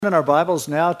In our Bibles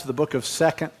now to the book of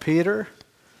 2 Peter,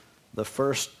 the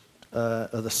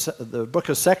book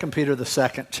of 2 Peter, the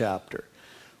second chapter.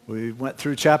 We went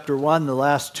through chapter 1 the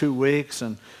last 2 weeks,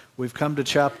 and we've come to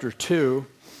chapter 2.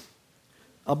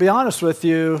 I'll be honest with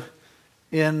you,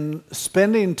 in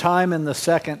spending time in the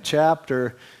second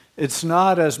chapter, it's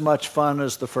not as much fun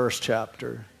as the first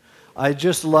chapter. I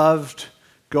just loved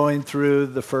going through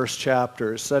the first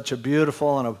chapter. It's such a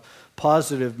beautiful and a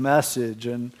positive message,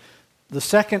 and the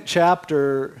second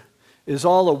chapter is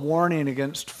all a warning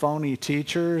against phony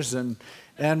teachers, and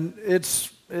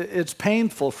it's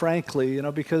painful, frankly,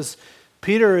 because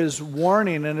Peter is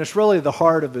warning, and it's really the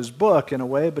heart of his book in a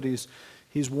way, but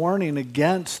he's warning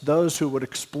against those who would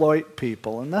exploit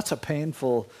people, and that's a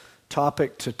painful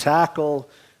topic to tackle.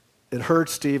 It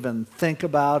hurts to even think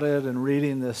about it, and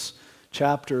reading this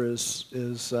chapter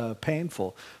is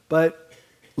painful. But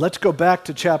let's go back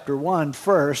to chapter 1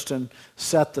 first and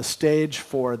set the stage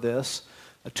for this.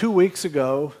 2 weeks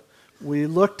ago, we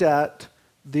looked at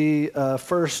the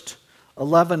first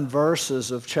 11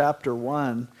 verses of chapter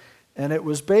 1, and it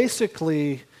was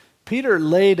basically Peter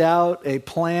laid out a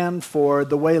plan for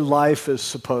the way life is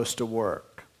supposed to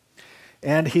work.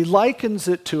 And he likens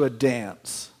it to a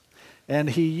dance. And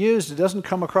he used, it doesn't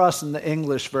come across in the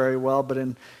English very well, but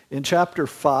in chapter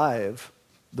 5,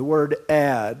 the word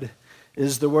add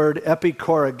is the word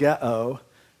epikorageo.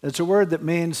 It's a word that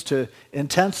means to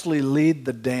intensely lead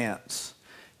the dance.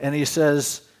 And he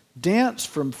says, dance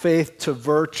from faith to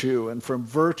virtue, and from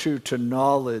virtue to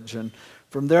knowledge, and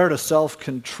from there to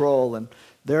self-control, and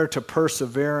there to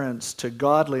perseverance, to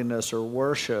godliness or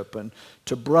worship, and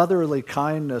to brotherly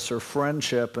kindness or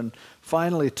friendship, and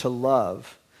finally to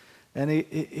love. And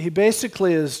he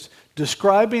basically is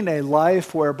describing a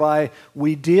life whereby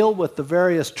we deal with the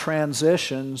various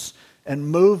transitions and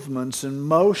movements and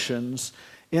motions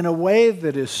in a way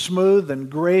that is smooth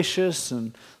and gracious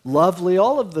and lovely,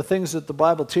 all of the things that the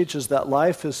Bible teaches that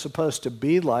life is supposed to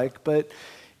be like. But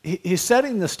he's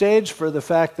setting the stage for the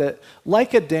fact that,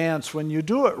 like a dance, when you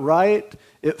do it right,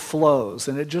 it flows,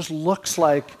 and it just looks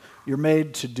like you're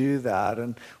made to do that.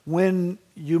 And when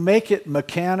you make it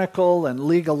mechanical and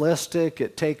legalistic,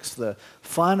 it takes the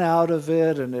fun out of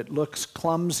it, and it looks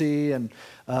clumsy. And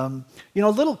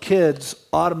little kids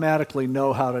automatically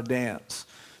know how to dance.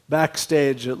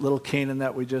 Backstage at Little Keenan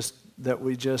that we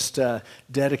just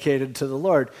dedicated to the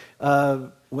Lord,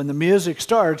 when the music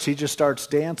starts, he just starts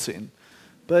dancing.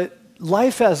 But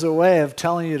life has a way of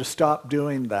telling you to stop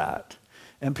doing that.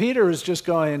 And Peter is just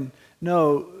going,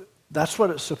 no, that's what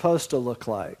it's supposed to look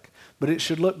like. But it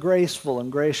should look graceful and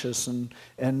gracious and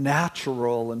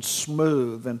natural and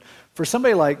smooth. And for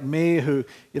somebody like me who,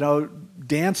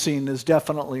 dancing is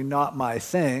definitely not my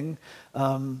thing,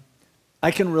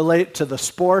 I can relate to the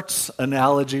sports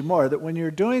analogy more, that when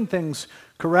you're doing things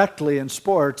correctly in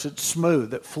sports, it's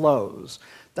smooth, it flows.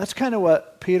 That's kind of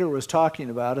what Peter was talking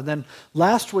about. And then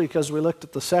last week, as we looked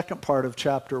at the second part of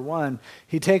chapter 1,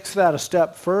 he takes that a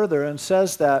step further and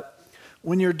says that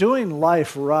when you're doing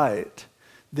life right,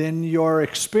 then your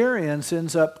experience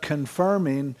ends up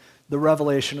confirming the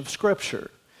revelation of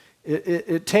Scripture.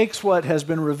 It takes what has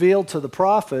been revealed to the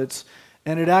prophets,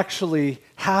 and it actually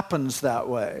happens that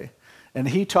way. And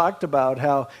he talked about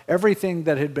how everything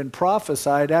that had been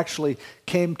prophesied actually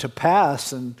came to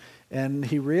pass, and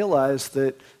he realized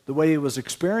that the way he was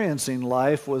experiencing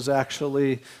life was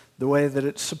actually the way that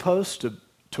it's supposed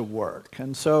to work.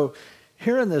 And so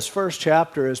here in this first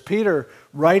chapter, as Peter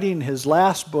writing his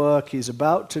last book, he's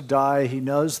about to die, he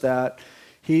knows that,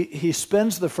 he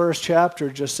spends the first chapter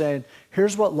just saying,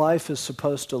 here's what life is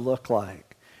supposed to look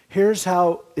like. Here's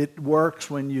how it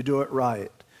works when you do it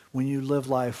right, when you live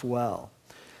life well.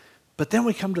 But then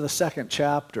we come to the second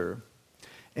chapter,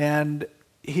 and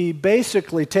he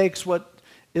basically takes what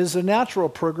is a natural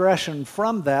progression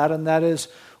from that, and that is,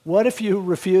 what if you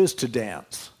refuse to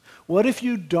dance? What if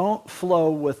you don't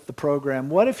flow with the program?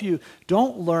 What if you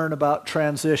don't learn about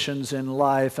transitions in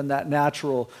life and that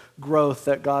natural growth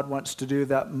that God wants to do,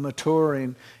 that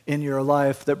maturing in your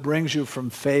life that brings you from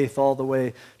faith all the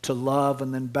way to love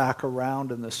and then back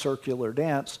around in the circular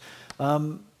dance?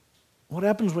 What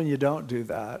happens when you don't do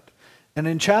that? And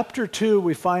in chapter 2,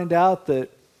 we find out that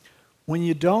when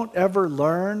you don't ever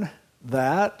learn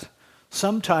that,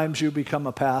 sometimes you become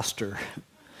a pastor.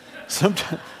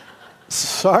 Sometimes.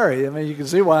 Sorry, you can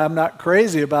see why I'm not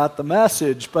crazy about the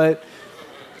message, but,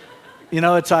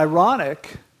 it's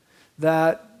ironic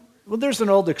that, there's an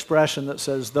old expression that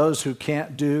says, those who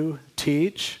can't do,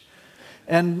 teach.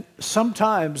 And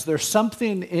sometimes there's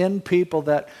something in people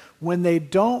that when they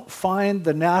don't find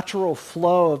the natural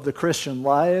flow of the Christian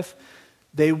life,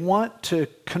 they want to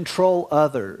control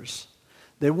others.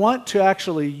 They want to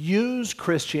actually use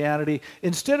Christianity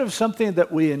instead of something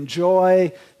that we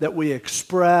enjoy, that we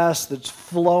express, that's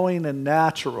flowing and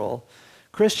natural.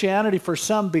 Christianity for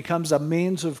some becomes a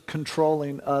means of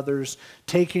controlling others,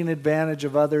 taking advantage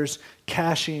of others,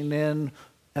 cashing in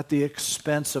at the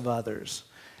expense of others.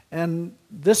 And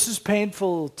this is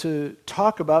painful to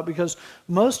talk about because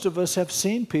most of us have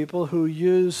seen people who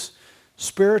use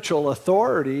spiritual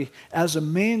authority as a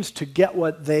means to get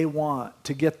what they want,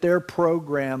 to get their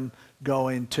program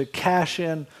going, to cash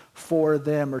in for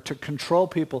them or to control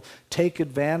people, take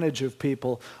advantage of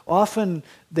people. Often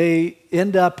they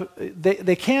end up,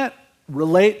 they can't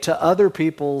relate to other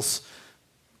people's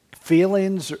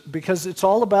feelings because it's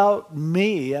all about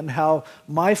me and how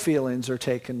my feelings are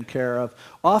taken care of.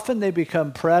 Often they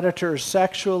become predators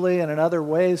sexually, and in other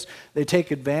ways they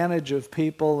take advantage of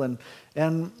people,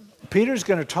 and Peter's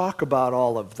going to talk about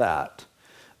all of that.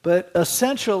 But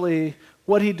essentially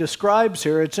what he describes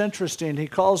here, it's interesting, he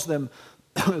calls them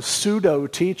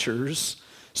pseudo-teachers,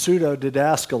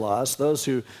 pseudo-didaskalos, those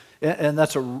who, and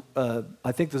that's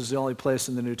I think this is the only place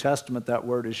in the New Testament that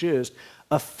word is used,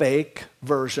 a fake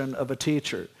version of a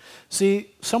teacher.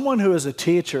 See, someone who is a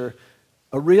teacher,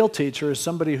 a real teacher, is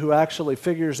somebody who actually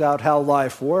figures out how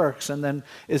life works and then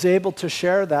is able to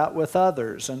share that with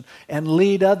others and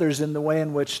lead others in the way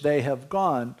in which they have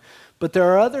gone. But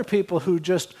there are other people who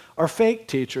just are fake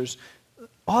teachers.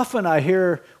 Often I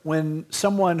hear when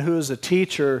someone who is a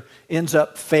teacher ends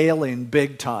up failing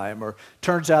big time, or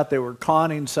turns out they were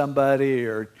conning somebody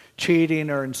or cheating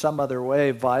or in some other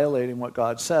way violating what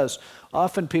God says,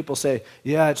 often people say,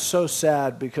 yeah, it's so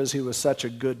sad because he was such a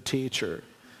good teacher.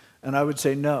 And I would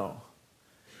say, no.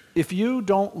 If you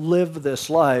don't live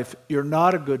this life, you're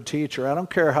not a good teacher. I don't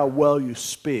care how well you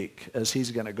speak, as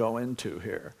he's going to go into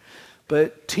here.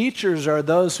 But teachers are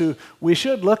those who we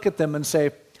should look at them and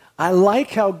say, I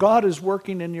like how God is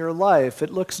working in your life.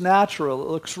 It looks natural. It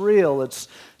looks real. It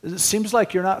seems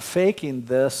like you're not faking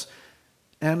this.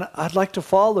 And I'd like to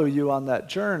follow you on that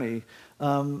journey.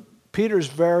 Peter's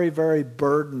very, very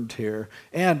burdened here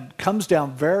and comes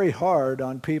down very hard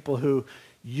on people who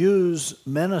use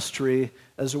ministry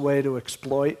as a way to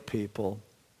exploit people.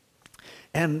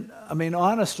 And I mean,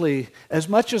 honestly, as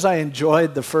much as I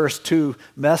enjoyed the first two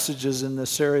messages in this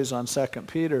series on 2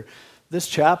 Peter, this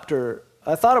chapter,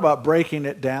 I thought about breaking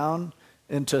it down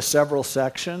into several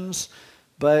sections,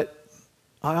 but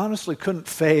I honestly couldn't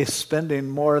face spending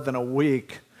more than a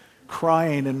week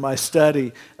crying in my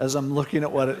study as I'm looking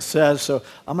at what it says. So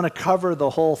I'm going to cover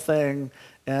the whole thing,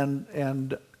 and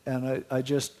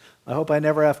I hope I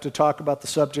never have to talk about the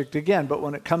subject again, but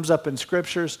when it comes up in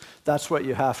scriptures, that's what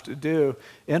you have to do.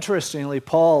 Interestingly,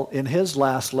 Paul, in his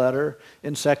last letter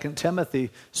in 2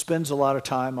 Timothy, spends a lot of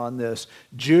time on this.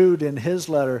 Jude, in his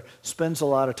letter, spends a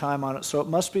lot of time on it. So it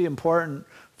must be important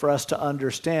for us to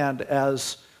understand,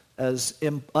 as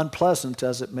unpleasant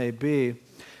as it may be.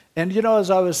 And you know, as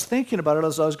I was thinking about it,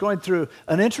 as I was going through,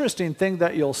 an interesting thing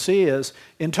that you'll see is,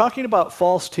 in talking about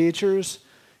false teachers,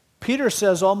 Peter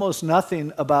says almost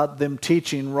nothing about them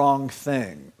teaching wrong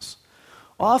things.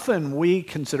 Often we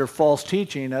consider false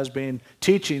teaching as being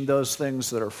teaching those things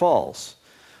that are false.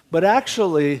 But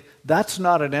actually, that's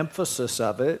not an emphasis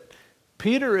of it.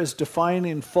 Peter is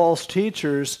defining false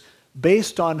teachers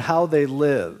based on how they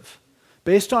live,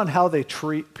 based on how they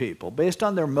treat people, based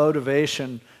on their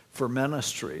motivation for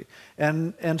ministry.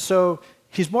 And so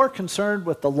he's more concerned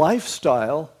with the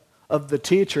lifestyle of the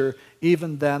teacher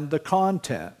even than the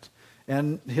content.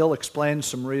 And he'll explain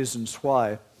some reasons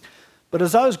why. But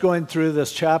as I was going through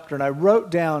this chapter, and I wrote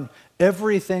down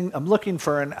everything, I'm looking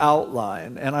for an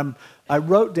outline, and I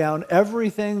wrote down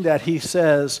everything that he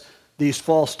says these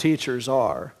false teachers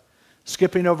are,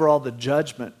 skipping over all the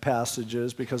judgment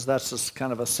passages because that's just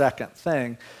kind of a second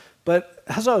thing. But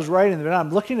as I was writing them down,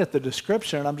 I'm looking at the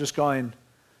description, and I'm just going,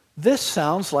 this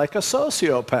sounds like a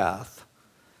sociopath.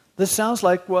 This sounds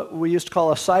like what we used to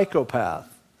call a psychopath.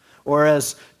 Or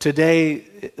as today,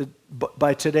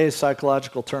 by today's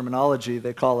psychological terminology,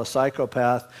 they call a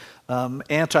psychopath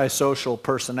antisocial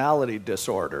personality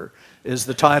disorder is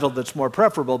the title that's more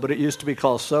preferable, but it used to be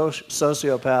called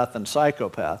sociopath and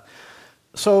psychopath.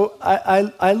 So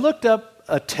I looked up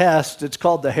a test, it's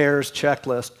called the Hare's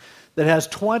Checklist, that has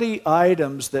 20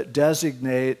 items that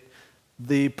designate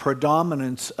the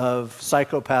predominance of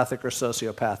psychopathic or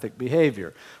sociopathic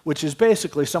behavior, which is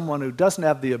basically someone who doesn't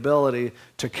have the ability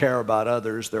to care about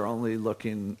others. They're only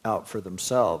looking out for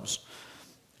themselves.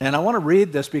 And I want to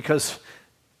read this because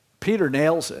Peter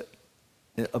nails it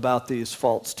about these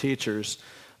false teachers.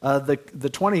 The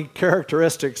 20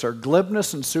 characteristics are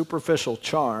glibness and superficial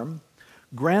charm,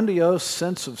 grandiose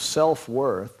sense of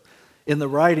self-worth, in the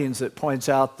writings it points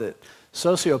out that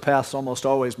sociopaths almost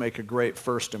always make a great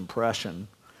first impression.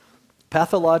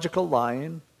 Pathological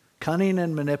lying, cunning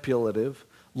and manipulative,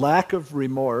 lack of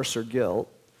remorse or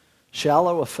guilt,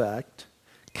 shallow affect,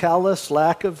 callous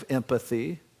lack of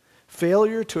empathy,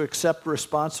 failure to accept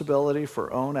responsibility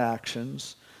for own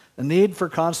actions, a need for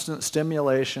constant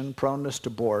stimulation, proneness to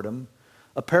boredom,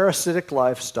 a parasitic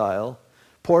lifestyle,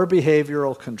 poor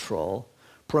behavioral control,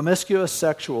 promiscuous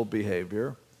sexual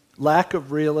behavior, lack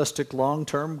of realistic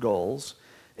long-term goals,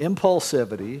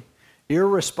 impulsivity,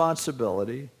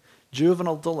 irresponsibility,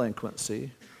 juvenile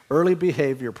delinquency, early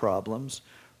behavior problems,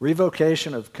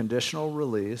 revocation of conditional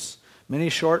release, many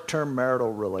short-term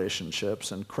marital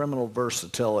relationships, and criminal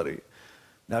versatility.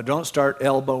 Now, don't start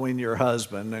elbowing your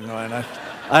husband and going,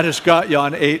 I just got you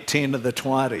on 18 of the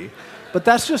 20. But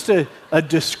that's just a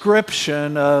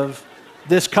description of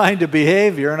this kind of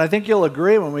behavior. And I think you'll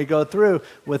agree when we go through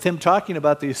with him talking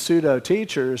about these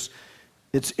pseudo-teachers,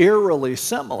 it's eerily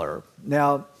similar.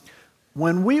 Now,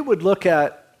 when we would look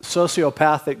at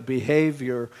sociopathic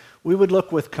behavior, we would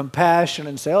look with compassion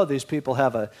and say, oh, these people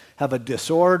have a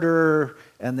disorder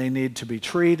and they need to be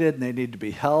treated and they need to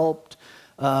be helped.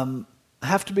 I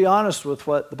have to be honest with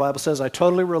what the Bible says. I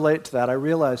totally relate to that. I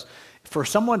realize for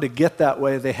someone to get that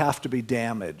way, they have to be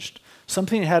damaged.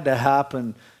 Something had to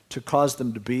happen to cause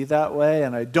them to be that way,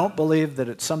 and I don't believe that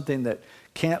it's something that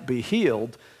can't be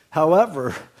healed.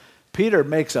 However, Peter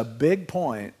makes a big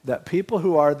point that people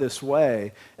who are this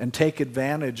way and take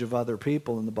advantage of other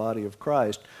people in the body of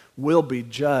Christ will be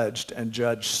judged and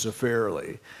judged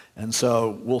severely. And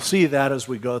so we'll see that as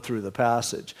we go through the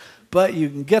passage. But you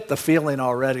can get the feeling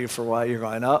already for why you're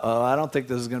going, I don't think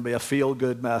this is going to be a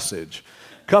feel-good message.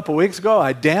 A couple weeks ago,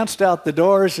 I danced out the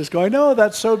doors just going, oh,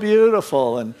 that's so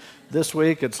beautiful. And this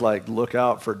week, it's like, look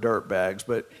out for dirt bags.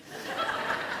 But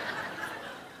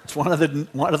it's one of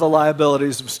the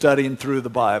liabilities of studying through the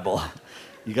Bible.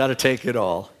 You got to take it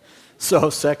all. So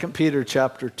 2 Peter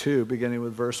chapter 2, beginning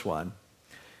with verse 1.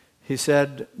 He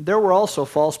said, there were also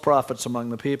false prophets among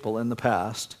the people in the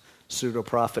past,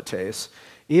 pseudo-prophetes,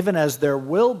 even as there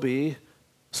will be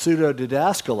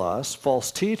pseudo-didaskalos,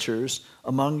 false teachers,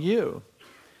 among you,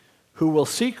 who will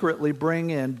secretly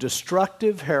bring in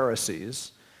destructive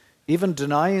heresies, even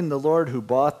denying the Lord who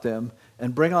bought them,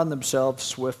 and bring on themselves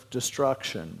swift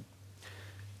destruction.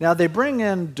 Now, they bring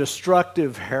in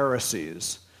destructive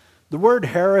heresies. The word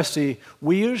heresy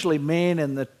we usually mean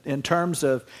in terms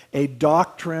of a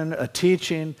doctrine, a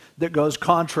teaching that goes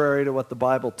contrary to what the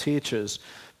Bible teaches.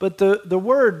 But the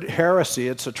word heresy,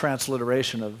 it's a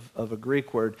transliteration of a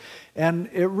Greek word, and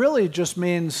it really just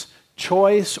means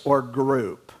choice or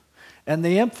group. And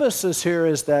the emphasis here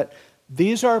is that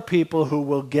these are people who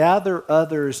will gather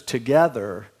others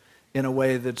together in a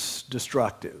way that's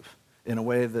destructive, in a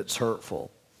way that's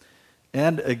hurtful.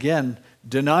 And again,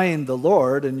 denying the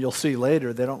Lord, and you'll see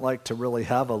later, they don't like to really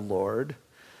have a Lord.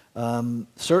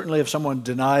 Certainly if someone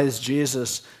denies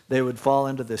Jesus, they would fall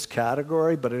into this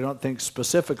category, but I don't think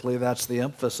specifically that's the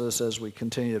emphasis as we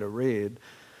continue to read.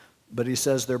 But he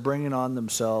says they're bringing on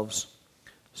themselves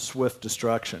swift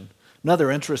destruction.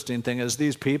 Another interesting thing is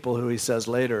these people who he says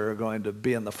later are going to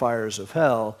be in the fires of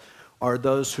hell are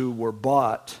those who were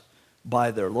bought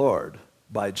by their Lord,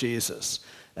 by Jesus.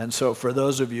 And so for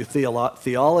those of you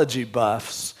theology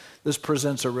buffs, this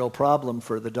presents a real problem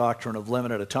for the doctrine of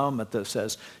limited atonement that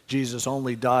says Jesus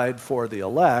only died for the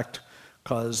elect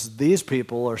because these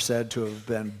people are said to have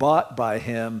been bought by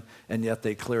him, and yet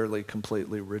they clearly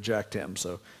completely reject him.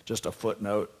 So just a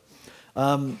footnote.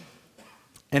 And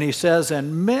he says,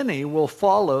 and many will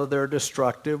follow their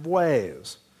destructive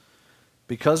ways,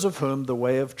 because of whom the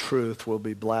way of truth will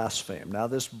be blasphemed. Now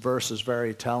this verse is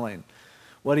very telling.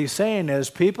 What he's saying is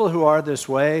people who are this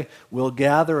way will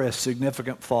gather a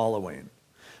significant following.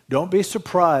 Don't be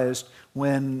surprised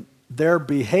when their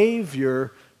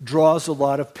behavior draws a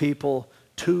lot of people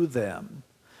to them.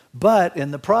 But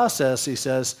in the process, he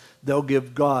says, they'll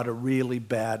give God a really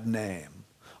bad name.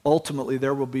 Ultimately,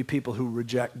 there will be people who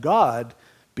reject God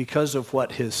because of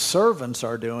what his servants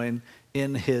are doing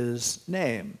in his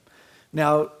name.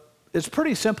 Now, it's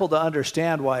pretty simple to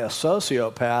understand why a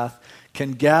sociopath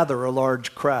can gather a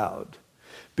large crowd.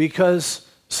 Because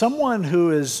someone who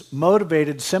is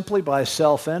motivated simply by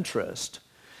self-interest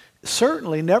is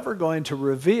certainly never going to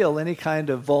reveal any kind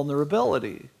of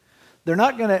vulnerability. They're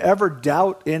not going to ever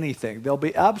doubt anything. They'll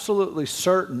be absolutely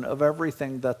certain of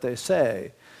everything that they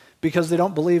say because they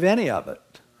don't believe any of it.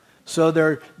 So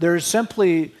they're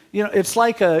simply, it's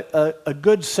like a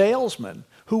good salesman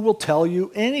who will tell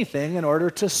you anything in order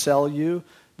to sell you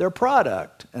their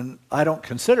product. And I don't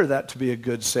consider that to be a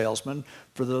good salesman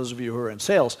for those of you who are in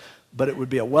sales. but it would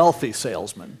be a wealthy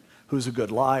salesman who's a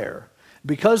good liar.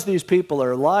 Because these people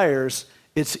are liars,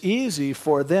 it's easy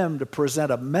for them to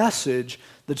present a message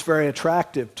that's very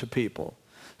attractive to people.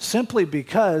 Simply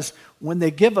because when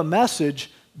they give a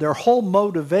message, their whole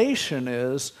motivation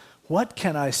is, what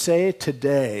can I say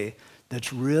today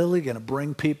that's really going to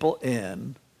bring people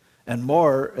in? And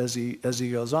more, as he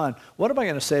goes on, what am I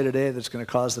going to say today that's going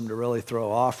to cause them to really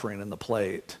throw offering in the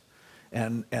plate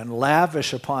and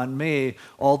lavish upon me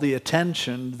all the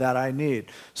attention that I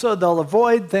need? So they'll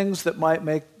avoid things that might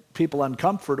make people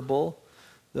uncomfortable.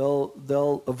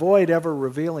 They'll avoid ever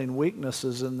revealing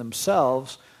weaknesses in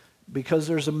themselves because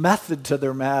there's a method to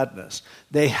their madness.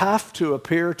 They have to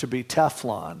appear to be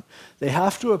Teflon. They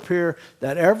have to appear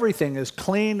that everything is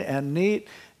clean and neat,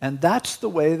 and that's the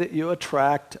way that you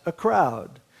attract a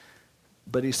crowd.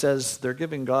 But he says they're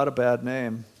giving God a bad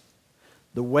name.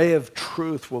 The way of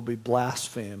truth will be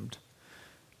blasphemed.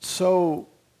 So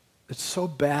it's so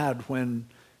bad when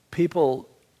people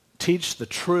teach the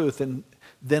truth and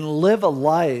then live a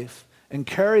life and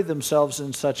carry themselves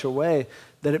in such a way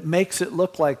that it makes it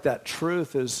look like that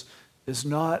truth is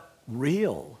not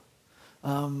real.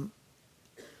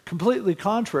 Completely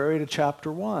contrary to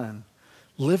chapter 1.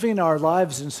 Living our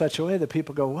lives in such a way that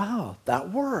people go, wow,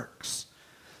 that works.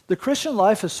 The Christian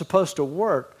life is supposed to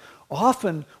work.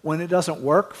 Often when it doesn't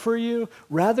work for you,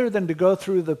 rather than to go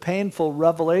through the painful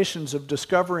revelations of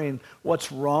discovering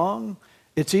what's wrong,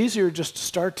 it's easier just to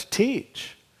start to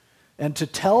teach and to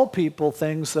tell people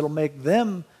things that'll make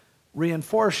them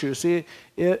reinforce you. See,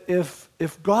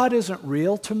 if God isn't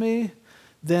real to me,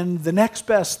 then the next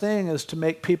best thing is to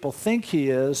make people think he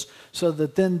is, so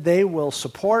that then they will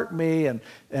support me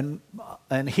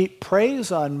and heap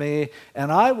praise on me,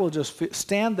 and I will just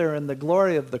stand there in the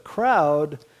glory of the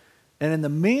crowd. And in the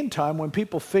meantime, when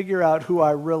people figure out who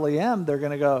I really am, they're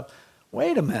going to go,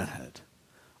 wait a minute.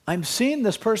 I'm seeing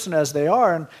this person as they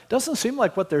are, and it doesn't seem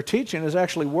like what they're teaching is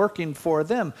actually working for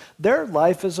them. Their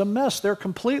life is a mess. They're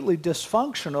completely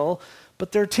dysfunctional,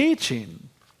 but they're teaching.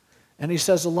 And he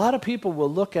says a lot of people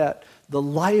will look at the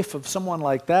life of someone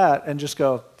like that and just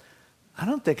go, I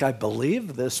don't think I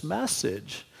believe this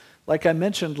message. Like I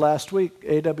mentioned last week,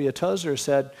 A.W. Tozer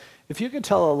said, if you can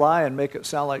tell a lie and make it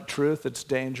sound like truth, it's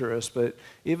dangerous. But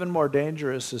even more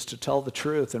dangerous is to tell the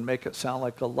truth and make it sound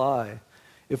like a lie.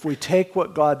 If we take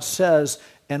what God says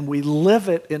and we live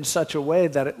it in such a way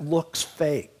that it looks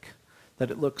fake,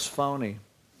 that it looks phony.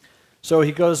 So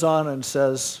he goes on and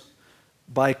says,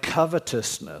 by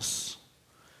covetousness,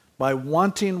 by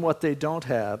wanting what they don't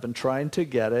have and trying to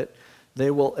get it,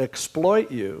 they will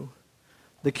exploit you.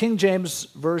 The King James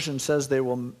Version says they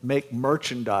will make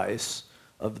merchandise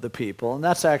of the people, and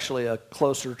that's actually a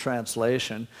closer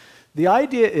translation. The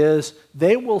idea is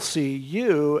they will see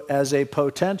you as a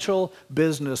potential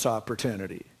business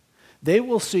opportunity. They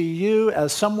will see you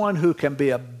as someone who can be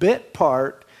a bit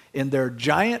part in their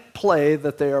giant play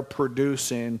that they are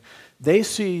producing. They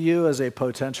see you as a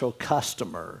potential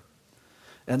customer.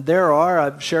 And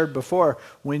I've shared before,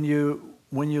 when you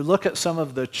look at some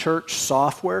of the church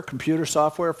software, computer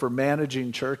software for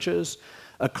managing churches,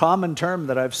 a common term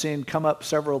that I've seen come up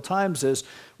several times is,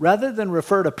 rather than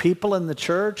refer to people in the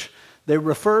church, they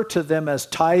refer to them as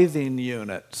tithing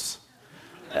units,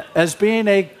 as being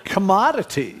a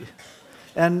commodity.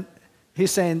 And he's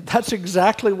saying that's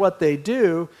exactly what they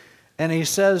do. And he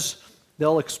says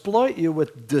they'll exploit you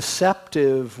with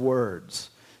deceptive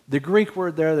words. The Greek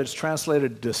word there that's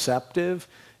translated deceptive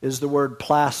is the word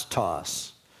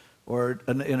plastos, or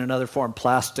in another form,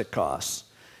 plastikos.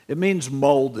 It means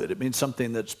molded. It means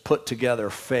something that's put together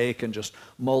fake and just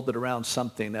molded around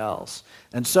something else.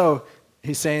 And so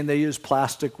he's saying they use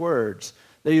plastic words.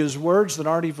 They use words that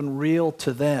aren't even real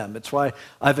to them. It's why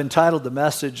I've entitled the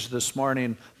message this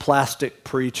morning, Plastic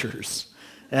Preachers.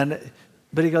 But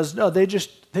he goes, no, they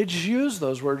just use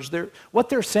those words. What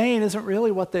they're saying isn't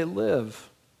really what they live.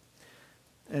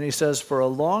 And he says, for a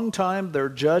long time their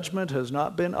judgment has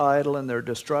not been idle and their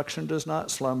destruction does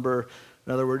not slumber.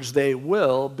 In other words, they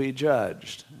will be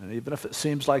judged. And even if it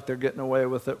seems like they're getting away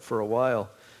with it for a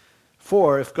while.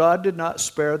 For if God did not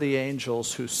spare the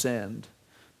angels who sinned,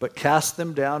 but cast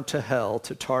them down to hell,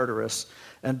 to Tartarus,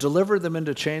 and delivered them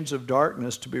into chains of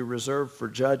darkness to be reserved for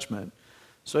judgment.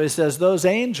 So he says those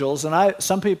angels, and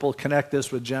some people connect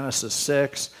this with Genesis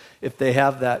 6, if they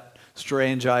have that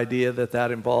strange idea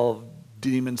that involved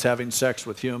demons having sex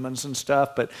with humans and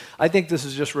stuff, but I think this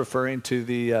is just referring to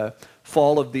the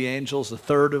fall of the angels, a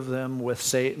third of them with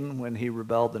Satan when he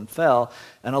rebelled and fell,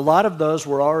 and a lot of those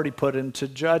were already put into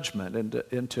judgment,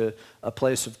 into a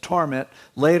place of torment.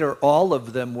 Later, all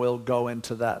of them will go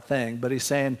into that thing, but he's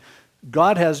saying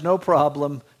God has no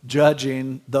problem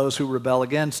judging those who rebel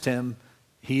against him.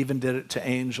 He even did it to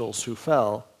angels who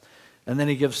fell. And then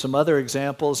he gives some other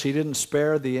examples. He didn't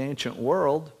spare the ancient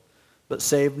world, but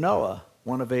saved Noah,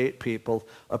 one of 8 people,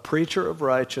 a preacher of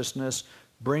righteousness,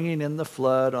 bringing in the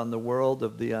flood on the world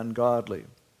of the ungodly.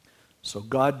 So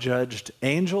God judged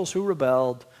angels who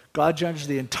rebelled. God judged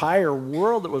the entire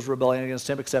world that was rebelling against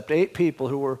him, except 8 people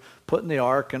who were put in the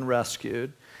ark and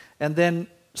rescued. And then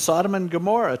Sodom and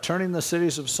Gomorrah, turning the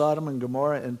cities of Sodom and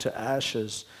Gomorrah into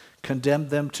ashes, condemned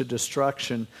them to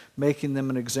destruction, making them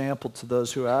an example to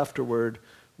those who afterward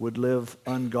would live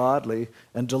ungodly,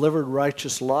 and delivered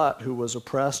righteous Lot, who was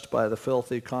oppressed by the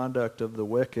filthy conduct of the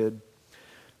wicked.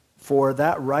 For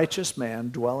that righteous man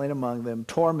dwelling among them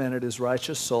tormented his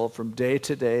righteous soul from day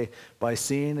to day by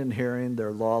seeing and hearing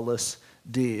their lawless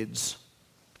deeds.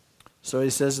 So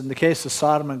he says, in the case of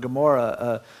Sodom and Gomorrah,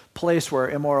 a place where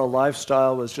immoral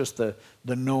lifestyle was just the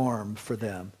norm for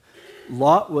them,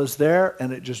 Lot was there,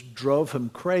 and it just drove him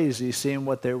crazy seeing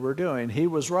what they were doing. He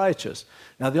was righteous.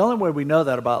 Now, the only way we know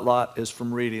that about Lot is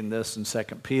from reading this in 2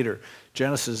 Peter.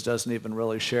 Genesis doesn't even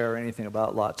really share anything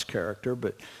about Lot's character,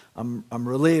 but I'm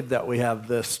relieved that we have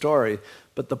this story.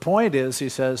 But the point is, he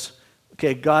says,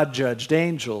 okay, God judged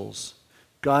angels.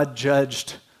 God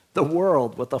judged the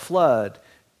world with a flood.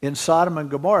 In Sodom and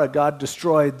Gomorrah, God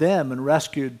destroyed them and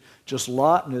rescued just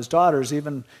Lot and his daughters.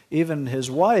 Even his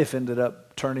wife ended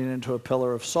up turning into a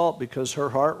pillar of salt because her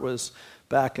heart was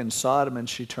back in Sodom and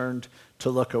she turned to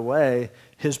look away.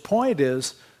 His point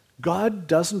is, God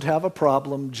doesn't have a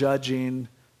problem judging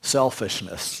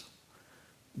selfishness.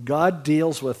 God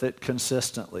deals with it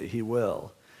consistently. He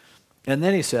will. And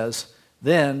then he says,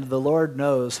 then the Lord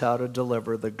knows how to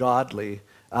deliver the godly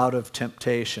out of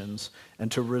temptations and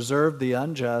to reserve the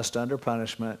unjust under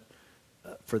punishment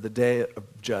for the day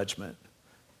of judgment.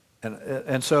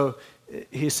 And so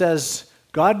he says,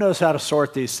 God knows how to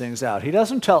sort these things out. He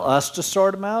doesn't tell us to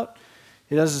sort them out.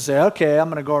 He doesn't say, okay, I'm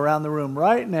going to go around the room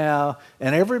right now,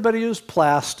 and everybody use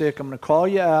plastic. I'm going to call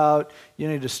you out. You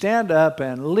need to stand up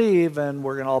and leave, and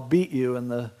we're going to all beat you in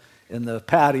the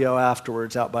patio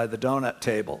afterwards out by the donut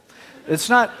table. It's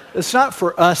not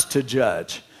for us to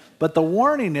judge. But the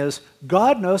warning is,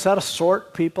 God knows how to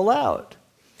sort people out.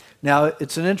 Now,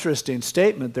 it's an interesting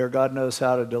statement there, God knows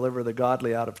how to deliver the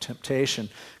godly out of temptation,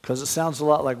 because it sounds a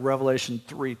lot like Revelation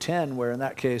 3:10, where in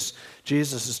that case,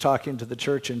 Jesus is talking to the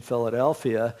church in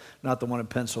Philadelphia, not the one in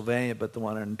Pennsylvania, but the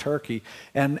one in Turkey,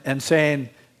 and saying,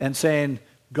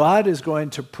 God is going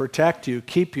to protect you,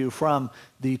 keep you from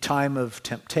the time of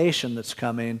temptation that's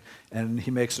coming, and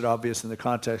he makes it obvious in the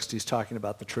context he's talking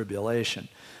about the tribulation.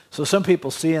 So some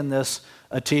people see in this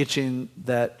a teaching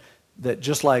that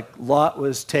just like Lot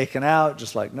was taken out,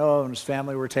 just like Noah and his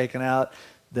family were taken out,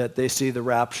 that they see the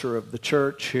rapture of the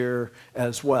church here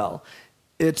as well.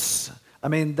 That's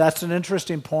an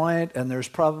interesting point, and there's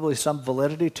probably some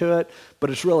validity to it, but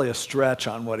it's really a stretch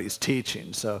on what he's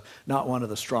teaching, so not one of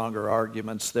the stronger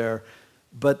arguments there.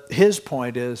 But his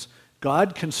point is,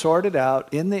 God can sort it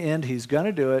out. In the end, he's going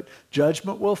to do it.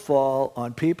 Judgment will fall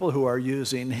on people who are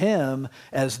using him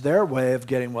as their way of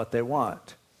getting what they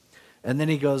want. And then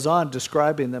he goes on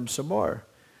describing them some more.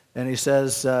 And he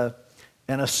says, and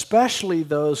especially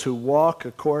those who walk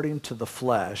according to the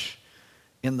flesh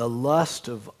in the lust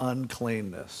of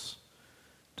uncleanness,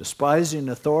 despising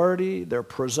authority, they're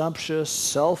presumptuous,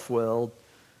 self-willed,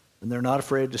 and they're not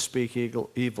afraid to speak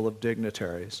evil of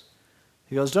dignitaries.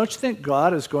 He goes, don't you think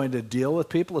God is going to deal with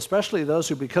people, especially those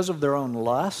who, because of their own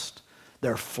lust,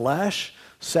 their flesh,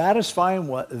 satisfying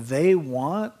what they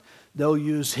want, they'll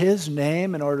use his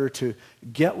name in order to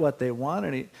get what they want.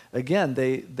 And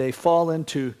they fall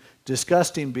into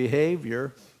disgusting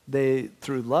behavior.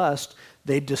 Through lust,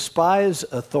 they despise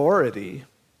authority.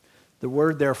 The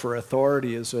word there for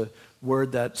authority is a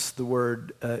word that's the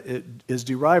word, it is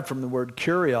derived from the word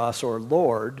kurios, or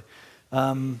Lord.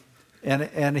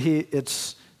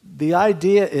 It's the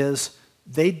idea is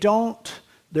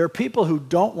there are people who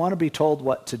don't want to be told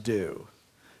what to do.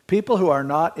 People who are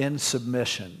not in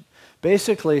submission.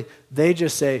 Basically, they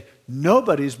just say,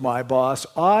 nobody's my boss.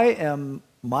 I am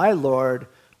my Lord.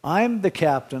 I'm the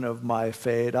captain of my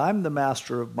fate. I'm the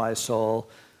master of my soul.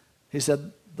 He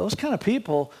said, those kind of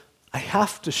people, I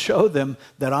have to show them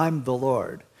that I'm the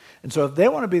Lord. And so if they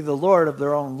want to be the Lord of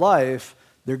their own life,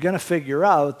 they're going to figure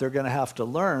out, they're going to have to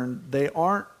learn, they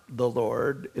aren't the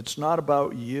Lord. It's not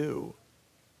about you.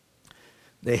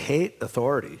 They hate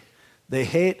authority. They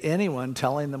hate anyone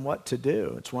telling them what to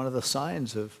do. It's one of the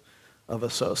signs of a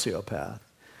sociopath.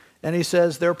 And he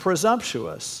says they're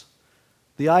presumptuous.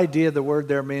 The idea, the word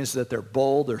there means that they're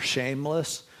bold or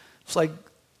shameless. It's like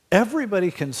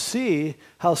everybody can see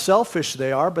how selfish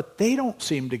they are, but they don't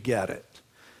seem to get it.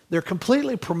 They're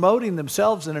completely promoting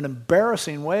themselves in an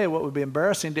embarrassing way, what would be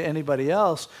embarrassing to anybody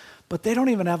else, but they don't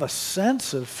even have a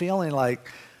sense of feeling like,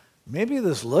 maybe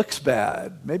this looks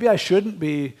bad. Maybe I shouldn't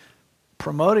be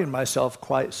promoting myself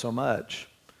quite so much.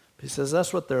 He says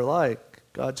that's what they're like.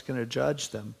 God's going to judge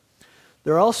them.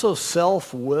 They're also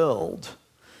self-willed.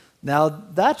 Now,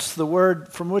 that's the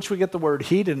word from which we get the word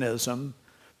hedonism,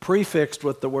 prefixed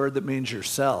with the word that means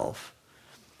yourself.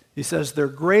 He says their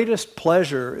greatest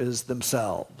pleasure is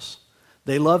themselves.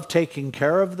 They love taking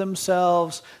care of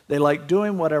themselves. They like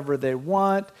doing whatever they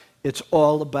want. It's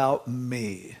all about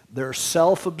me. They're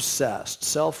self-obsessed,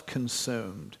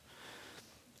 self-consumed.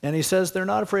 And he says they're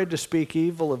not afraid to speak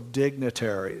evil of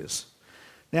dignitaries.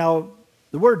 Now,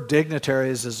 the word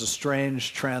dignitaries is a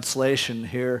strange translation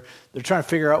here. They're trying to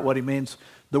figure out what he means.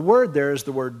 The word there is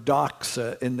the word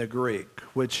doxa in the Greek,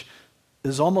 which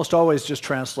is almost always just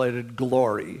translated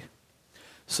glory.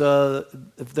 So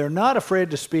if they're not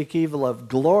afraid to speak evil of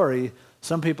glory,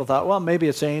 some people thought, well, maybe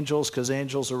it's angels because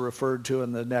angels are referred to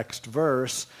in the next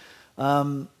verse.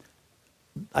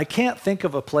 I can't think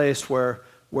of a place where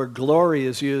glory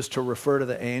is used to refer to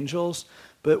the angels,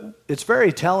 but it's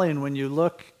very telling when you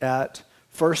look at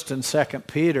 1st and 2nd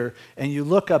Peter and you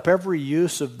look up every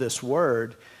use of this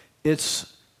word.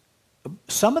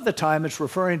 Some of the time it's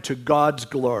referring to God's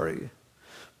glory.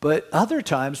 But other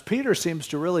times, Peter seems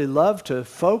to really love to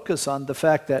focus on the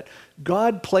fact that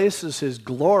God places his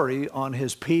glory on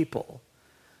his people.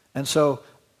 And so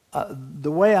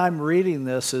the way I'm reading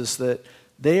this is that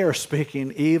they are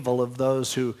speaking evil of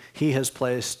those who he has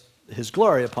placed his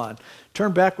glory upon.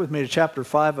 Turn back with me to chapter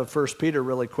 5 of 1 Peter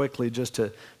really quickly just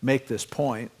to make this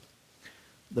point.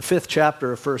 The 5th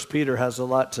chapter of 1 Peter has a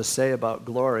lot to say about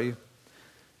glory.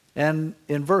 And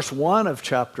in verse 1 of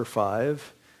chapter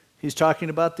 5, he's talking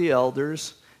about the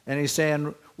elders, and he's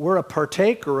saying, we're a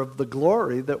partaker of the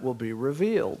glory that will be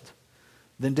revealed.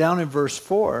 Then down in verse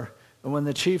 4, and when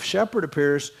the chief shepherd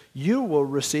appears, you will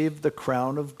receive the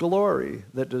crown of glory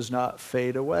that does not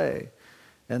fade away.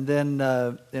 And then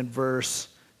in verse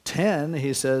 10,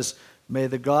 he says, may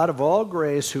the God of all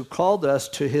grace who called us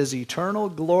to his eternal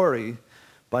glory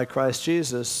by Christ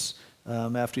Jesus,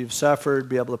 after you've suffered,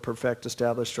 be able to perfect,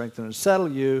 establish, strengthen, and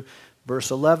settle you.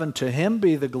 Verse 11, to him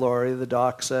be the glory, the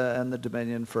doxa, and the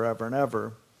dominion forever and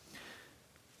ever.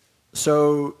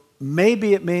 So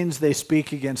maybe it means they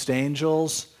speak against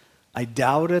angels. I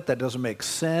doubt it. That doesn't make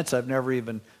sense. I've never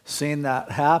even seen that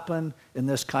happen in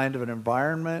this kind of an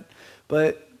environment.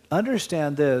 But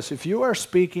understand this. If you are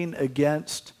speaking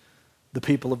against the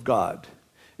people of God,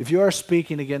 if you are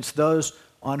speaking against those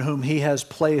on whom he has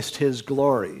placed his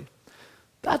glory,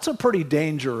 that's a pretty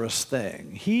dangerous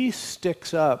thing. He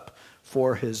sticks up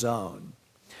for his own.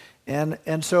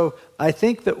 And so I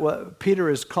think that what Peter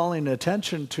is calling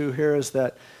attention to here is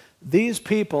that these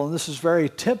people, and this is very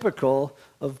typical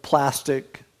of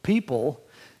plastic people,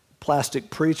 plastic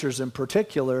preachers in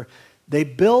particular, they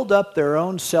build up their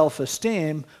own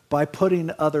self-esteem by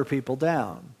putting other people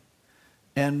down.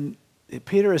 And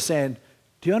Peter is saying,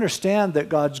 do you understand that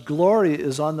God's glory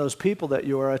is on those people that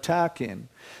you are attacking?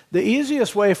 The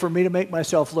easiest way for me to make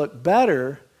myself look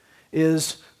better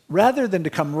is rather than to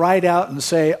come right out and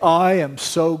say, I am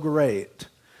so great.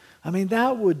 I mean,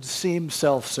 that would seem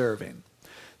self-serving.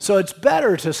 So it's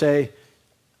better to say,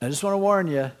 I just want to warn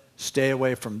you, stay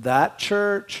away from that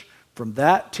church, from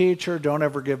that teacher, don't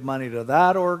ever give money to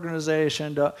that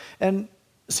organization. And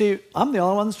see, I'm the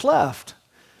only one that's left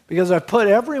because I've put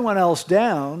everyone else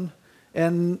down,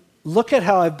 and look at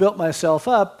how I've built myself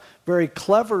up very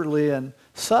cleverly and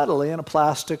subtly in a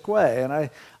plastic way. And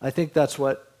I think that's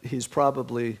what he's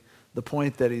probably, the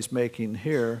point that he's making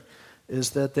here, is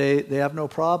that they have no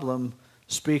problem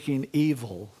speaking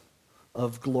evil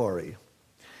of glory.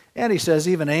 And he says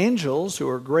even angels who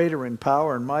are greater in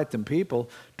power and might than people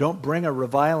don't bring a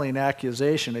reviling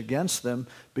accusation against them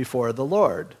before the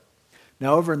Lord.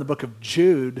 Now over in the book of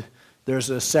Jude, there's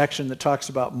a section that talks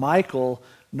about Michael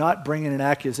not bringing an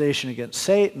accusation against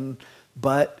Satan,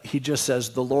 but he just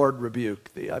says, the Lord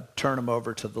rebuke thee. I turn him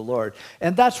over to the Lord.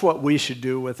 And that's what we should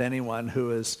do with anyone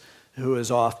who is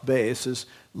off base, is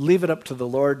leave it up to the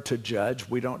Lord to judge.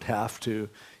 We don't have to,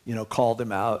 call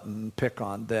them out and pick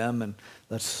on them. And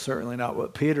that's certainly not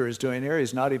what Peter is doing here.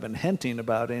 He's not even hinting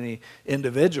about any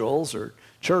individuals or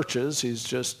churches. He's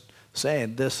just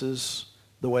saying this is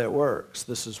the way it works.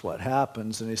 This is what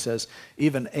happens. And he says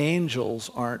even angels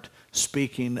aren't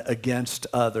speaking against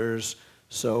others,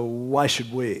 so why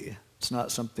should we? It's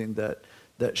not something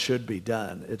that should be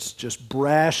done. It's just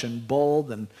brash and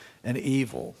bold and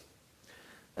evil.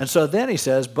 And so then he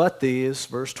says, but these,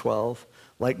 verse 12,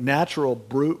 like natural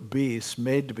brute beasts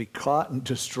made to be caught and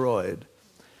destroyed.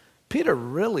 Peter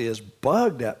really is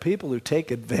bugged at people who take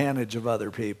advantage of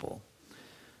other people.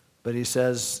 But he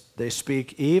says, they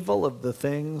speak evil of the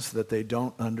things that they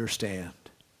don't understand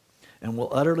and will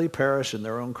utterly perish in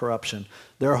their own corruption.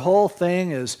 Their whole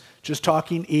thing is just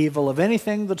talking evil of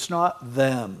anything that's not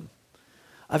them.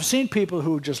 I've seen people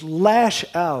who just lash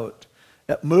out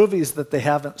at movies that they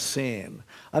haven't seen.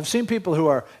 I've seen people who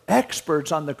are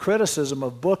experts on the criticism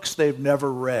of books they've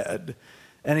never read.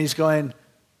 And he's going,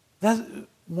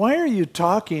 why are you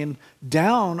talking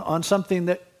down on something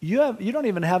that you don't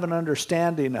even have an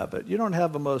understanding of it? You don't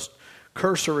have the most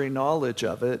cursory knowledge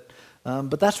of it.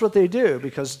 But that's what they do,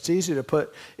 because it's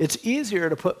easier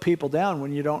to put people down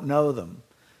when you don't know them.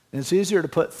 And it's easier to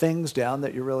put things down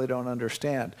that you really don't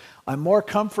understand. I'm more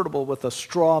comfortable with a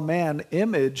straw man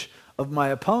image of my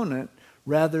opponent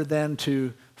rather than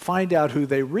to find out who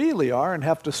they really are and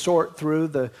have to sort through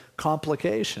the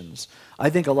complications. I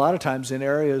think a lot of times in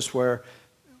areas where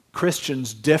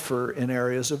Christians differ in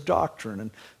areas of doctrine,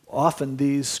 and often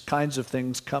these kinds of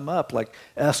things come up, like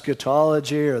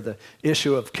eschatology or the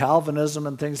issue of Calvinism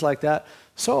and things like that.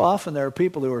 So often there are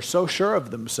people who are so sure of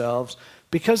themselves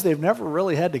because they've never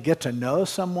really had to get to know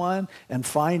someone and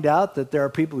find out that there are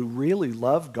people who really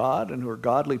love God and who are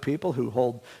godly people who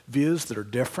hold views that are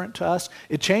different to us.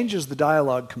 It changes the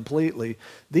dialogue completely.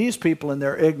 These people in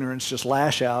their ignorance just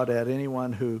lash out at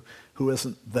anyone who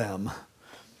isn't them.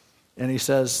 And he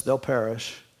says they'll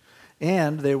perish,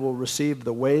 and they will receive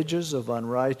the wages of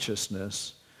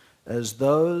unrighteousness as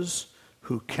those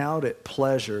who count it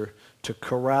pleasure to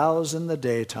carouse in the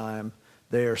daytime.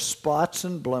 They are spots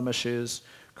and blemishes,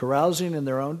 carousing in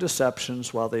their own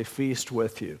deceptions while they feast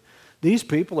with you. These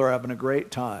people are having a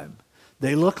great time.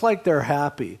 They look like they're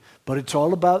happy, but it's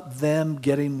all about them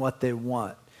getting what they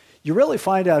want. You really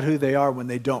find out who they are when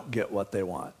they don't get what they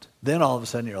want. Then all of a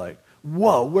sudden you're like,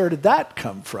 whoa, where did that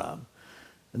come from?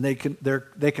 And they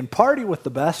can party with the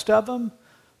best of them,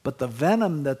 but the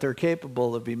venom that they're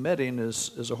capable of emitting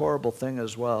is a horrible thing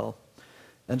as well.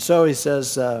 And so he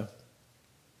says,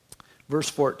 verse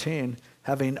 14,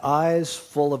 having eyes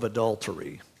full of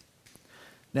adultery.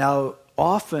 Now,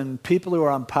 often people who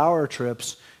are on power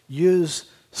trips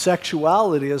use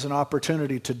sexuality as an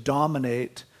opportunity to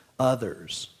dominate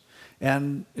others.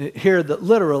 And here,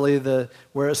 literally,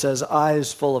 where it says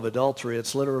eyes full of adultery,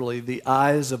 it's literally the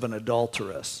eyes of an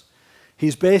adulteress.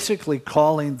 He's basically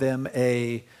calling them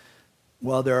there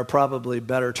are probably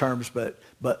better terms, but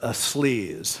a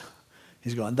sleaze.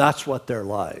 He's going, that's what they're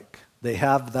like. They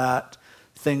have that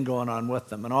thing going on with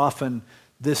them. And often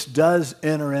this does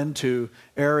enter into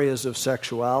areas of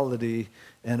sexuality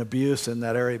and abuse in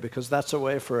that area, because that's a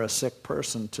way for a sick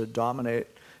person to dominate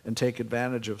and take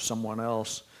advantage of someone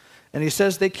else. And he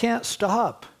says they can't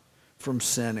stop from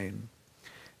sinning,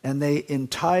 and they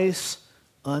entice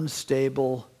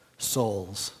unstable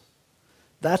souls.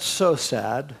 That's so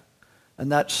sad,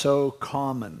 and that's so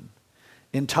common.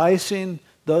 Enticing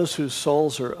those whose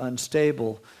souls are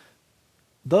unstable.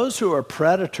 Those who are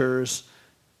predators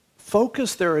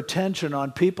focus their attention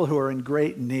on people who are in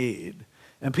great need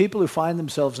and people who find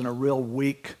themselves in a real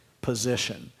weak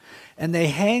position. And they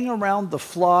hang around the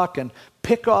flock and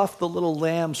pick off the little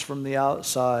lambs from the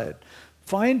outside.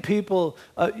 Find people,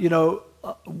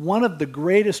 one of the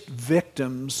greatest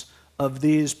victims of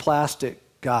these plastic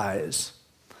guys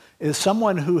is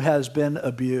someone who has been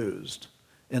abused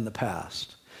in the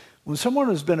past. When someone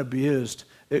has been abused,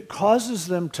 it causes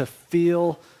them to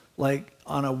feel like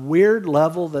on a weird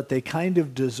level that they kind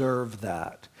of deserve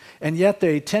that. And yet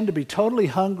they tend to be totally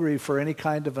hungry for any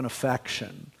kind of an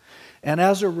affection. And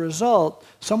as a result,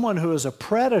 someone who is a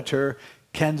predator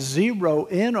can zero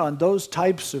in on those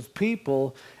types of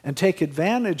people and take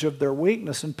advantage of their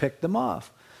weakness and pick them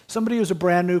off. Somebody who's a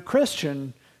brand new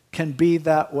Christian can be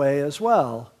that way as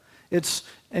well.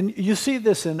 And you see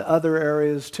this in other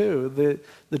areas too.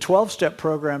 The 12-step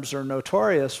programs are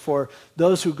notorious for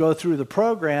those who go through the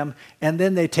program and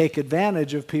then they take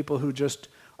advantage of people who just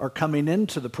are coming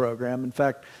into the program. In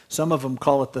fact, some of them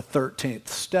call it the 13th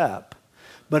step.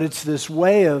 But it's this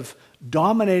way of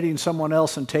dominating someone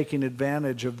else and taking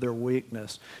advantage of their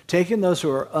weakness, taking those who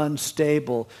are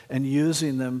unstable and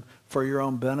using them for your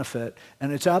own benefit.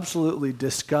 And it's absolutely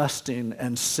disgusting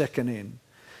and sickening.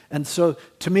 And so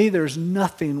to me, there's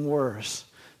nothing worse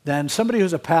than somebody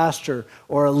who's a pastor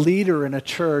or a leader in a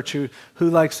church who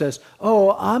says,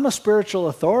 oh, I'm a spiritual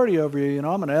authority over you,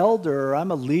 I'm an elder, or I'm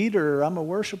a leader, or I'm a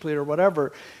worship leader,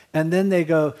 whatever. And then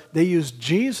they use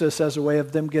Jesus as a way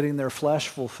of them getting their flesh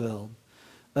fulfilled.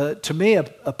 To me,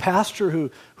 a pastor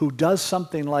who does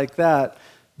something like that,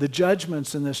 the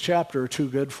judgments in this chapter are too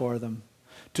good for them.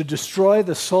 To destroy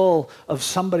the soul of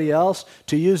somebody else,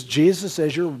 to use Jesus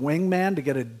as your wingman to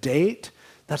get a date,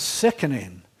 that's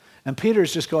sickening. And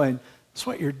Peter's just going, that's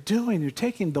what you're doing. You're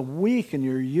taking the weak and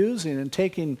you're using and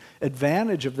taking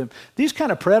advantage of them. These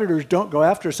kind of predators don't go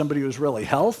after somebody who's really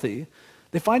healthy.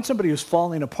 They find somebody who's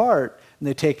falling apart and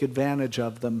they take advantage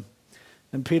of them.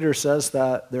 And Peter says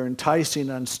that they're enticing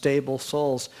unstable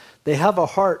souls. They have a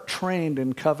heart trained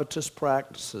in covetous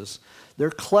practices.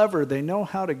 They're clever. They know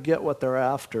how to get what they're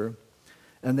after.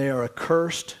 And they are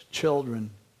accursed children.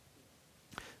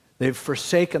 They've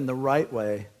forsaken the right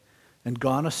way and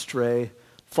gone astray,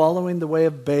 following the way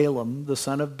of Balaam, the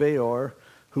son of Beor,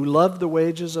 who loved the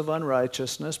wages of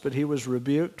unrighteousness, but he was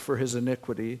rebuked for his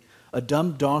iniquity. A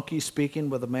dumb donkey speaking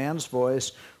with a man's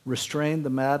voice restrained the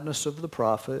madness of the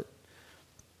prophet.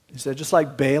 He said, just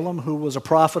like Balaam, who was a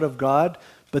prophet of God,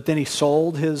 but then he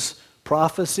sold his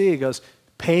prophecy. He goes,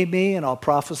 pay me and I'll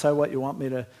prophesy what you want me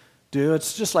to do.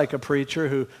 It's just like a preacher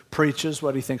who preaches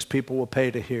what he thinks people will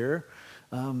pay to hear.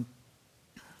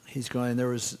 He's going,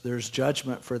 there's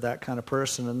judgment for that kind of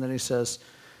person. And then he says,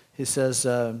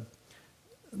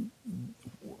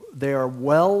 they are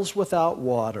wells without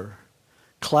water,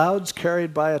 clouds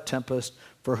carried by a tempest,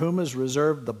 for whom is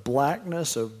reserved the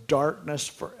blackness of darkness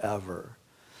forever.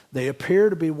 They appear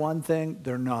to be one thing,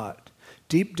 they're not.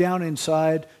 Deep down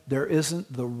inside, there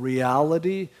isn't the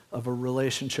reality of a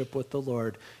relationship with the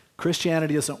Lord.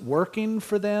 Christianity isn't working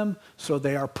for them, so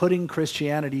they are putting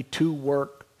Christianity to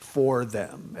work for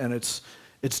them. And it's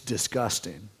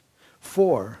disgusting.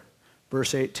 4,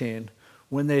 verse 18,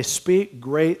 when they speak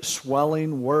great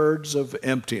swelling words of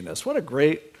emptiness. What a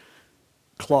great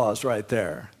clause right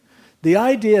there. The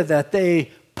idea that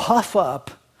they puff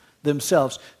up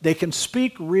themselves. They can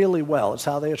speak really well. It's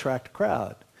how they attract a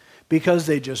crowd. Because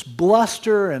they just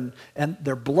bluster and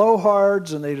they're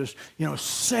blowhards and they just,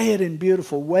 say it in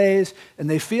beautiful ways. And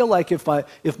they feel like if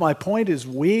my point is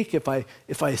weak, if I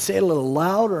say it a little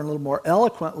louder and a little more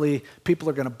eloquently, people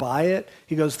are going to buy it.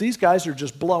 He goes, these guys are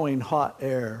just blowing hot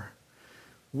air.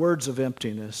 Words of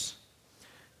emptiness.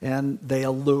 And they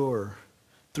allure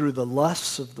through the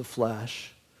lusts of the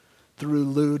flesh, through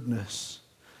lewdness,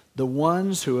 the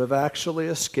ones who have actually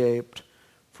escaped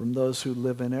from those who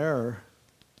live in error.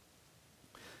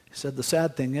 He said the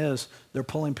sad thing is they're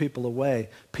pulling people away.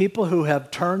 People who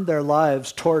have turned their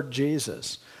lives toward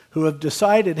Jesus, who have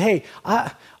decided, hey,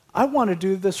 I want to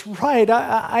do this right.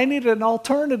 I need an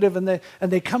alternative. And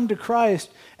they come to Christ.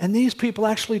 And these people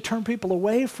actually turn people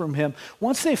away from him.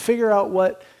 Once they figure out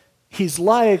what he's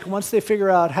like, once they figure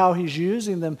out how he's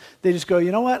using them, they just go,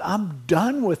 you know what? I'm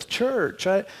done with church.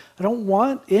 I don't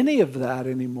want any of that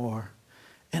anymore.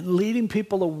 And leading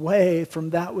people away from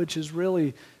that which is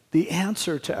really the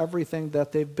answer to everything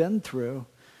that they've been through.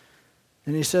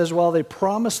 And he says, while they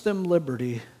promise them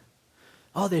liberty,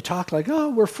 they talk like,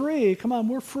 we're free. Come on,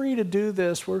 we're free to do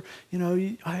this.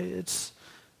 It's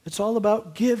all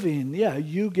about giving. Yeah,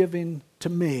 you giving to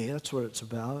me. That's what it's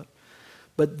about.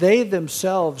 But they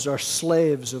themselves are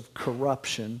slaves of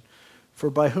corruption. For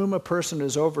by whom a person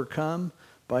is overcome,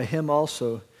 by him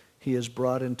also he is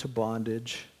brought into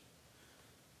bondage.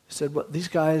 He said, these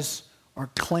guys are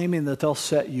claiming that they'll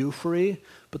set you free,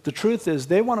 but the truth is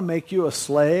they want to make you a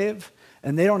slave,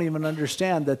 and they don't even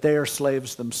understand that they are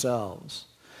slaves themselves.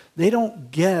 They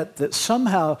don't get that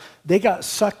somehow they got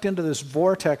sucked into this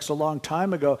vortex a long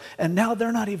time ago, and now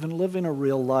they're not even living a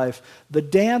real life. The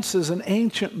dance is an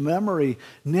ancient memory.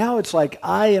 Now it's like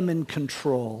I am in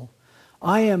control.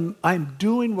 I'm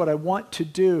doing what I want to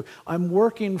do. I'm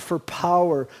working for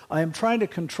power. I am trying to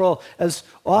control. As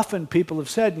often people have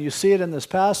said, and you see it in this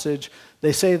passage,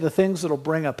 they say the things that will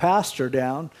bring a pastor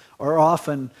down are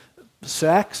often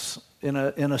sex in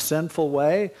a sinful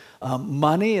way,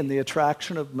 money and the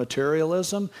attraction of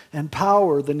materialism, and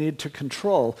power, the need to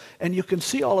control. And you can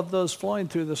see all of those flowing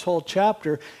through this whole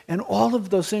chapter, and all of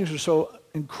those things are so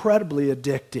incredibly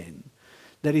addicting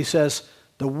that he says,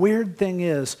 the weird thing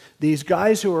is, these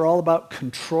guys who are all about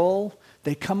control,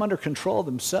 they come under control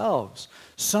themselves.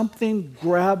 Something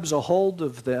grabs a hold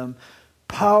of them.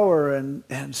 Power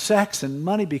and sex and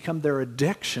money become their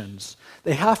addictions.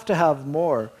 They have to have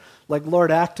more. Like Lord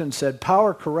Acton said,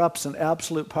 power corrupts and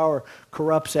absolute power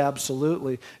corrupts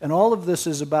absolutely. And all of this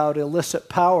is about illicit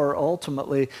power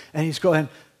ultimately. And he's going,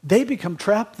 they become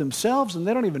trapped themselves and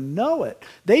they don't even know it.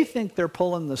 They think they're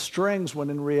pulling the strings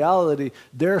when in reality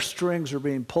their strings are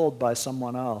being pulled by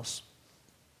someone else.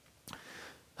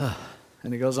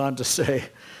 And he goes on to say,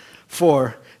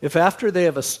 for if after they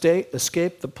have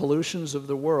escaped the pollutions of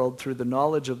the world through the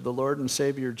knowledge of the Lord and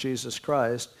Savior Jesus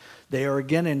Christ, they are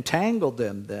again entangled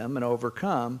in them and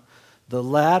overcome, The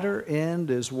latter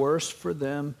end is worse for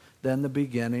them than the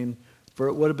beginning, for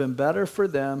it would have been better for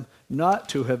them not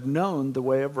to have known the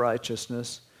way of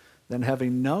righteousness than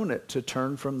having known it to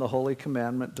turn from the holy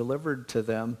commandment delivered to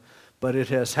them. But it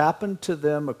has happened to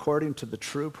them according to the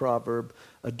true proverb,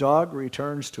 a dog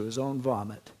returns to his own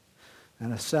vomit,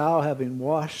 and a sow having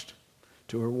washed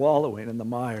to her wallowing in the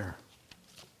mire.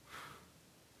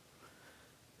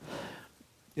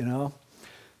 You know,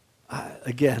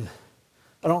 again,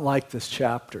 I don't like this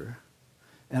chapter.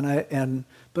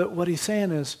 But what he's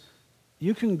saying is,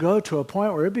 you can go to a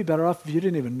point where it'd be better off if you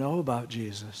didn't even know about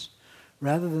Jesus,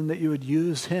 rather than that you would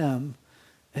use him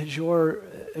as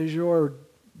your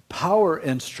power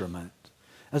instrument,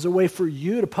 as a way for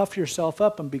you to puff yourself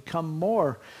up and become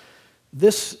more.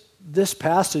 This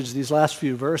passage, these last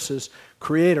few verses,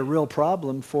 create a real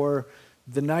problem for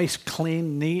the nice,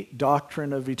 clean, neat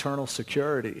doctrine of eternal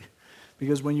security.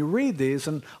 Because when you read these,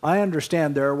 and I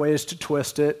understand there are ways to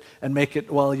twist it and make it,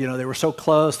 well, they were so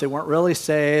close, they weren't really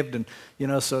saved, and,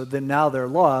 so then now they're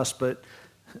lost. But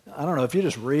I don't know, if you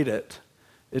just read it,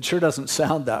 it sure doesn't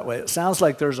sound that way. It sounds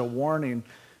like there's a warning.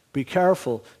 Be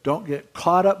careful. Don't get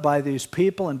caught up by these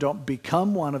people and don't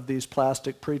become one of these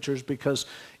plastic preachers, because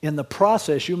in the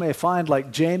process you may find,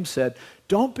 like James said,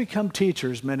 don't become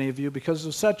teachers, many of you, because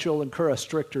of such you'll incur a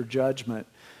stricter judgment.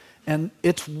 And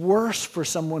it's worse for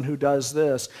someone who does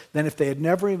this than if they had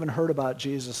never even heard about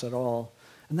Jesus at all.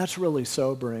 And that's really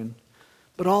sobering.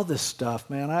 But all this stuff,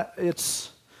 man,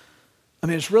 it's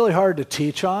really hard to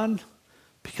teach on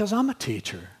because I'm a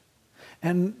teacher.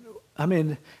 And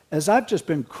as I've just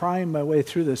been crying my way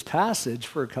through this passage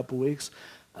for a couple weeks,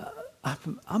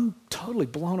 I'm totally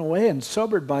blown away and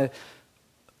sobered by,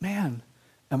 man,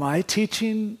 am I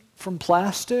teaching from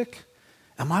plastic?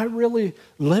 Am I really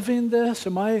living this?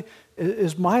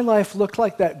 Is my life look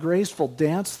like that graceful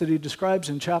dance that he describes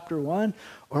in chapter 1?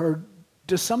 Or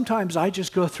does sometimes I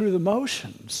just go through the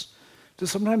motions? Does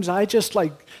sometimes I just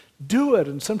do it,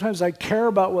 and sometimes I care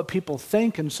about what people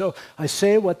think, and so I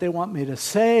say what they want me to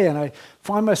say, and I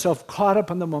find myself caught up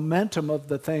in the momentum of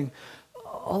the thing.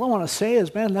 All I want to say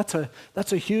is, man, that's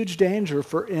a huge danger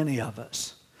for any of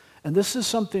us. And this is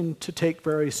something to take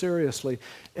very seriously.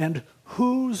 And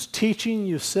whose teaching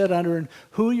you sit under and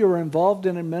who you're involved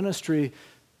in ministry,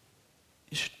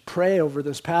 you should pray over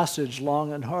this passage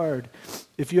long and hard.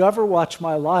 If you ever watch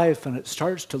my life and it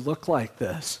starts to look like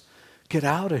this, get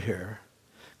out of here.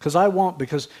 Because I won't,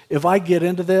 because if I get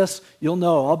into this, you'll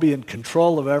know I'll be in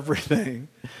control of everything.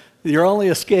 Your only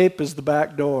escape is the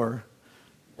back door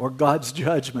or God's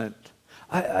judgment.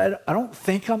 I don't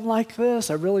think I'm like this.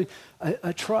 I really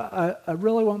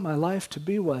want my life to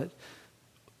be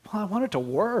I want it to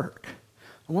work.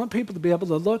 I want people to be able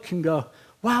to look and go,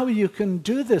 wow, you can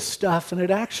do this stuff and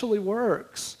it actually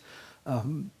works.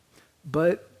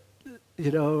 But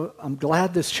I'm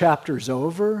glad this chapter's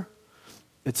over.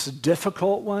 It's a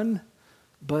difficult one,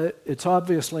 but it's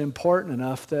obviously important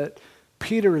enough that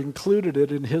Peter included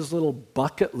it in his little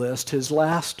bucket list, his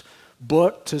last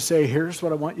book, to say, here's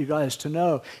what I want you guys to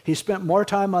know. He spent more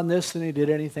time on this than he did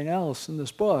anything else in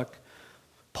this book.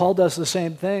 Paul does the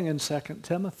same thing in 2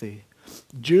 Timothy.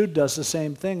 Jude does the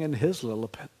same thing in his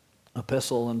little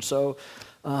epistle. And so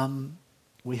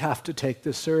we have to take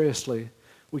this seriously.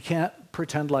 We can't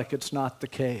pretend like it's not the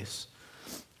case.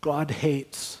 God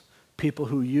hates people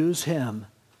who use him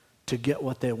to get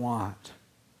what they want.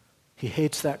 He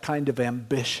hates that kind of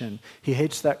ambition. He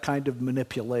hates that kind of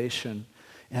manipulation.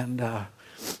 And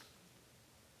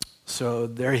so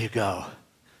there you go.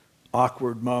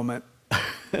 Awkward moment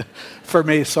for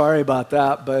me. Sorry about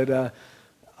that. But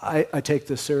I take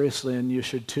this seriously, and you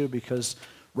should too, because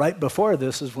right before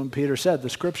this is when Peter said the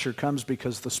scripture comes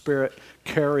because the Spirit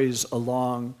carries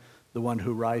along the one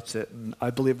who writes it. And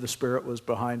I believe the Spirit was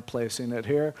behind placing it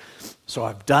here. So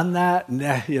I've done that.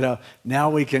 Now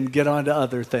we can get on to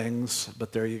other things.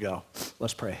 But there you go.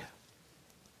 Let's pray.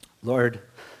 Lord,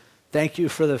 thank you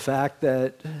for the fact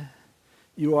that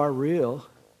you are real.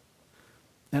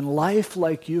 And life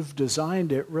like you've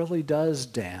designed it really does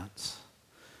dance.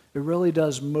 It really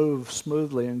does move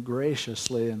smoothly and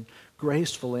graciously and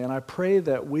gracefully. And I pray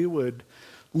that we would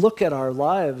look at our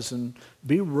lives and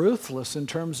be ruthless in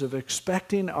terms of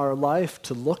expecting our life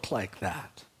to look like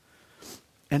that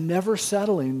and never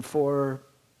settling for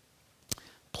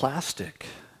plastic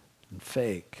and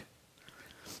fake,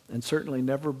 and certainly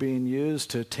never being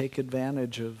used to take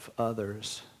advantage of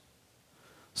others.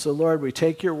 So Lord, we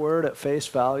take your word at face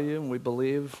value and we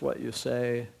believe what you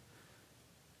say,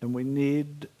 and we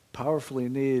powerfully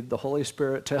need the Holy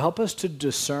Spirit to help us to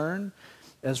discern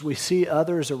as we see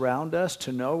others around us,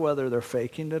 to know whether they're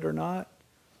faking it or not,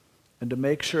 and to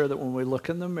make sure that when we look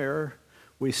in the mirror,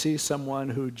 we see someone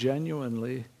who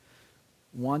genuinely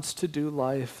wants to do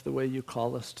life the way you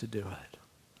call us to do it.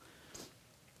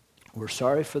 We're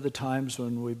sorry for the times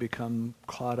when we become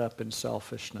caught up in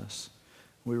selfishness.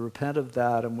 We repent of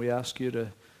that, and we ask you to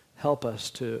help us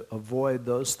to avoid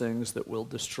those things that will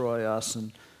destroy us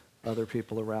and other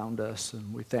people around us.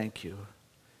 And we thank you.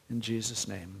 In Jesus'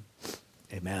 name,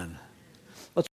 amen.